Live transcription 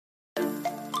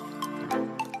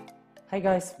Hi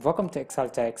guys, welcome to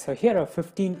Exult Tech. So here are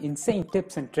 15 insane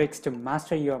tips and tricks to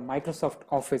master your Microsoft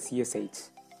Office usage.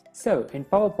 So in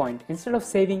PowerPoint, instead of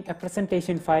saving a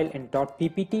presentation file in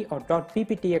 .ppt or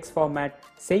 .pptx format,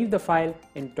 save the file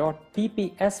in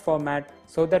 .pps format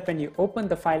so that when you open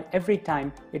the file every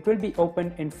time, it will be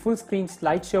opened in full screen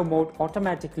slideshow mode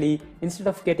automatically instead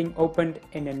of getting opened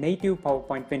in a native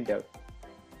PowerPoint window.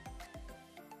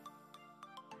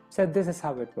 So this is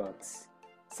how it works.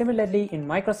 Similarly, in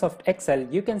Microsoft Excel,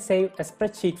 you can save a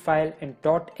spreadsheet file in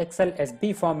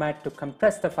 .xlsb format to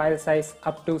compress the file size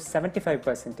up to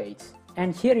 75%.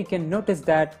 And here you can notice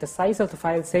that the size of the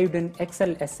file saved in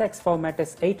XLSX format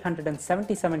is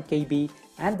 877 KB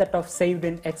and that of saved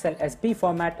in XLSB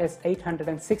format is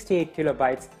 868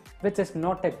 kilobytes, which is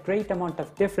not a great amount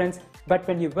of difference, but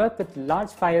when you work with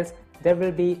large files, there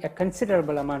will be a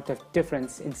considerable amount of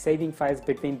difference in saving files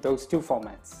between those two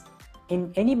formats.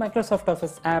 In any Microsoft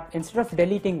Office app, instead of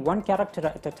deleting one character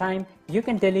at a time, you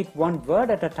can delete one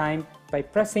word at a time by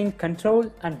pressing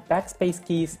Ctrl and Backspace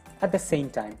keys at the same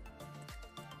time.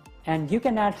 And you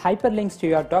can add hyperlinks to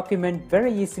your document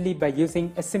very easily by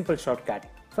using a simple shortcut.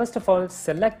 First of all,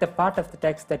 select the part of the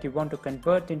text that you want to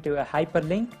convert into a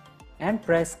hyperlink and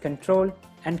press Ctrl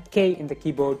and K in the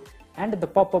keyboard. And in the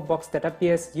pop-up box that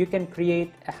appears, you can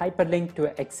create a hyperlink to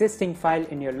an existing file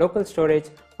in your local storage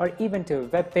or even to a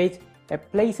web page, a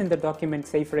place in the document,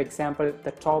 say for example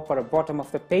the top or bottom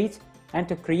of the page, and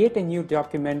to create a new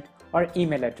document or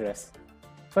email address.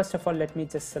 First of all, let me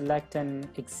just select an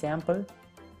example.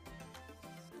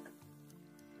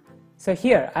 So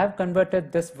here I have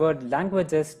converted this word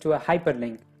languages to a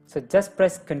hyperlink. So just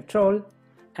press Ctrl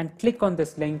and click on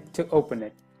this link to open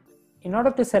it. In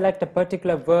order to select a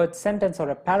particular word, sentence or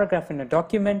a paragraph in a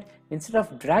document, instead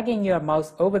of dragging your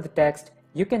mouse over the text,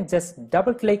 you can just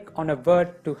double click on a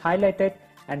word to highlight it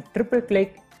and triple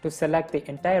click to select the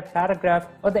entire paragraph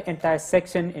or the entire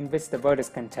section in which the word is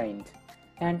contained.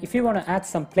 And if you want to add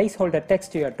some placeholder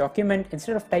text to your document,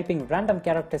 instead of typing random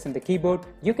characters in the keyboard,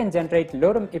 you can generate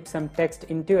lorem ipsum text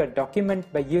into a document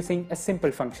by using a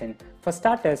simple function. For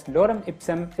starters, lorem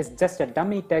ipsum is just a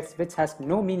dummy text which has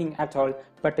no meaning at all,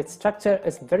 but its structure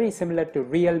is very similar to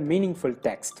real meaningful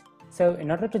text. So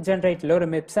in order to generate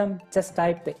lorem ipsum, just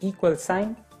type the equal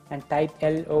sign and type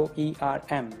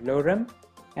LOERM, lorem,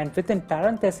 and within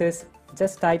parentheses,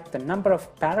 just type the number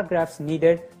of paragraphs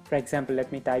needed. For example, let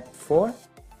me type 4,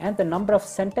 and the number of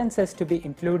sentences to be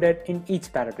included in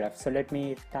each paragraph. So let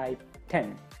me type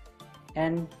 10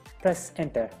 and press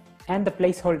enter, and the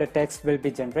placeholder text will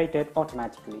be generated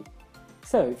automatically.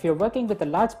 So if you're working with a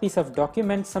large piece of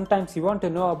document, sometimes you want to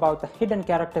know about the hidden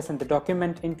characters in the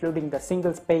document, including the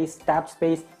single space, tab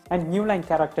space, and new line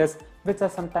characters, which are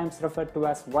sometimes referred to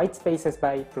as white spaces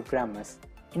by programmers.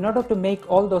 In order to make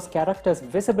all those characters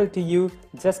visible to you,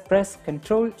 just press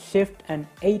Ctrl, Shift and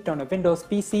 8 on a Windows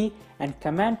PC and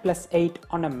Command plus 8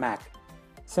 on a Mac.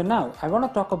 So now I want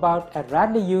to talk about a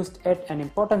rarely used yet an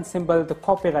important symbol, the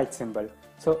copyright symbol.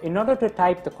 So in order to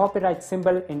type the copyright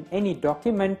symbol in any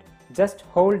document, just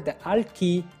hold the Alt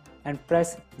key and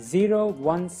press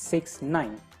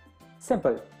 0169.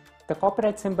 Simple. The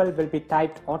copyright symbol will be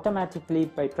typed automatically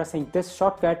by pressing this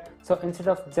shortcut, so instead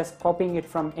of just copying it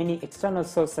from any external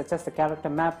source such as the character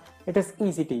map, it is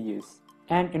easy to use.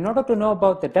 And in order to know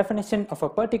about the definition of a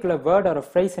particular word or a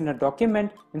phrase in a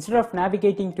document, instead of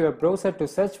navigating to a browser to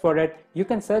search for it, you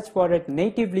can search for it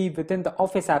natively within the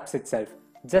Office apps itself.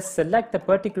 Just select the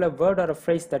particular word or a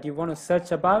phrase that you want to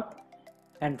search about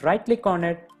and right click on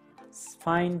it,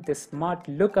 find the smart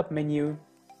lookup menu,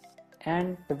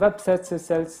 and the web search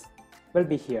results will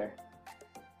be here.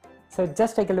 So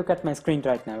just take a look at my screen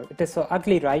right now. It is so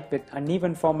ugly, right, with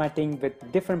uneven formatting,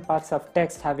 with different parts of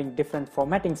text having different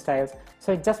formatting styles.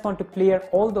 So I just want to clear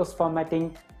all those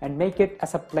formatting and make it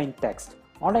as a plain text.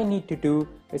 All I need to do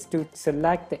is to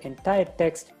select the entire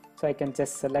text. So I can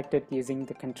just select it using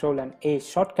the Ctrl and A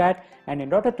shortcut, and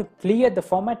in order to clear the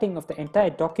formatting of the entire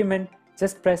document,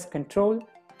 just press Ctrl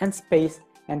and space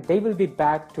and they will be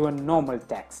back to a normal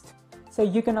text. So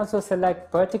you can also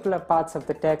select particular parts of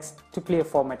the text to clear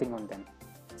formatting on them.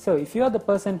 So if you are the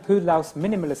person who loves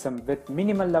minimalism with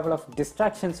minimal level of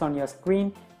distractions on your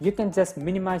screen, you can just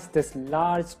minimize this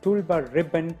large toolbar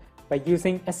ribbon by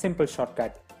using a simple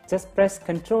shortcut. Just press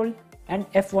Ctrl and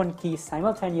F1 keys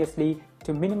simultaneously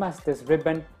to minimize this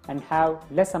ribbon and have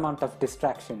less amount of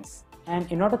distractions. And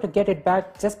in order to get it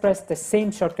back, just press the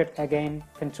same shortcut again,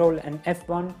 Ctrl and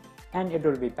F1, and it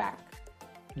will be back.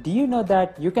 Do you know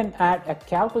that you can add a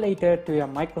calculator to your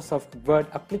Microsoft Word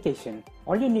application?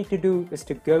 All you need to do is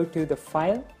to go to the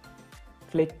File,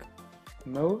 click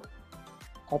More,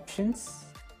 Options,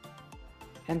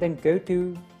 and then go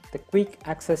to the quick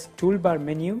access toolbar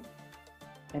menu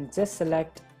and just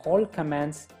select all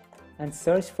commands and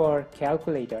search for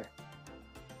calculator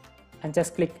and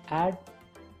just click add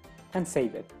and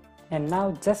save it. And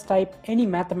now just type any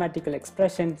mathematical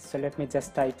expression. So let me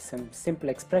just type some simple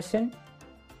expression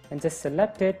and just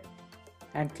select it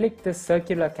and click this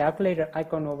circular calculator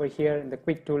icon over here in the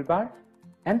quick toolbar,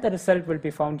 and the result will be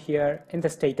found here in the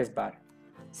status bar.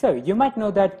 So you might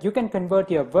know that you can convert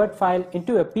your Word file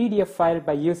into a PDF file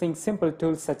by using simple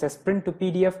tools such as print to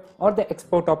PDF or the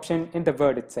export option in the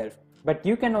Word itself. But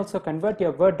you can also convert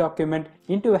your Word document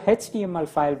into a HTML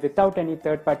file without any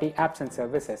third-party apps and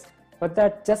services. For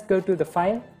that, just go to the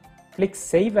file, click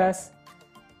Save As,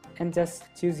 and just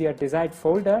choose your desired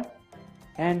folder,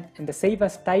 and in the Save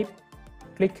As type,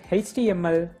 click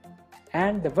HTML,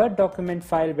 and the Word document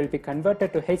file will be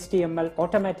converted to HTML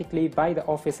automatically by the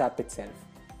Office app itself.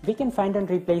 We can find and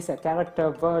replace a character,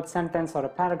 word, sentence, or a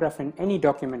paragraph in any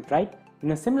document, right?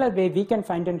 In a similar way, we can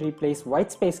find and replace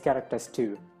whitespace characters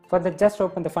too. For that, just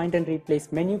open the Find and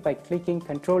Replace menu by clicking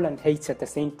Ctrl and H at the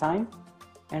same time,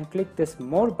 and click this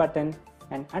More button,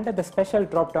 and under the Special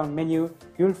drop-down menu,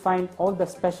 you'll find all the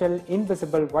special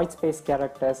invisible whitespace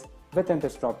characters within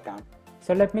this drop-down.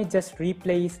 So let me just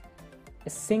replace a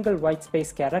single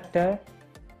whitespace character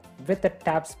with a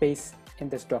tab space in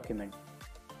this document.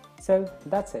 So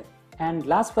that's it. And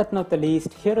last but not the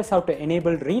least, here is how to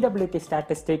enable readability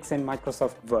statistics in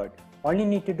Microsoft Word. All you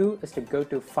need to do is to go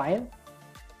to File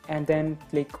and then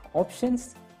click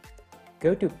Options,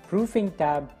 go to Proofing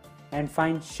tab and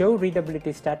find Show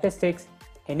Readability Statistics,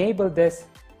 enable this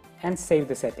and save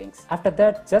the settings. After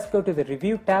that, just go to the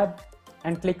Review tab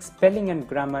and click Spelling and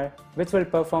Grammar, which will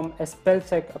perform a spell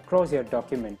check across your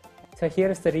document. So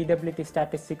here is the readability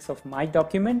statistics of my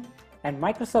document, and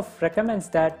Microsoft recommends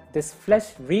that this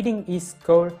Flesh Reading Ease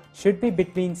score should be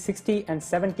between 60 and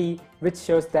 70, which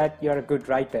shows that you're a good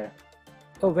writer.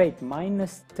 Oh wait, mine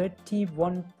is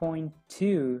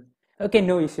 31.2. Okay,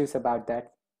 no issues about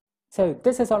that. So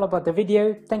this is all about the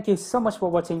video. Thank you so much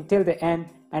for watching till the end,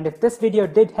 and if this video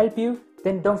did help you,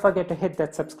 then don't forget to hit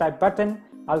that subscribe button.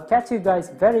 I'll catch you guys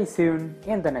very soon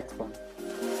in the next one.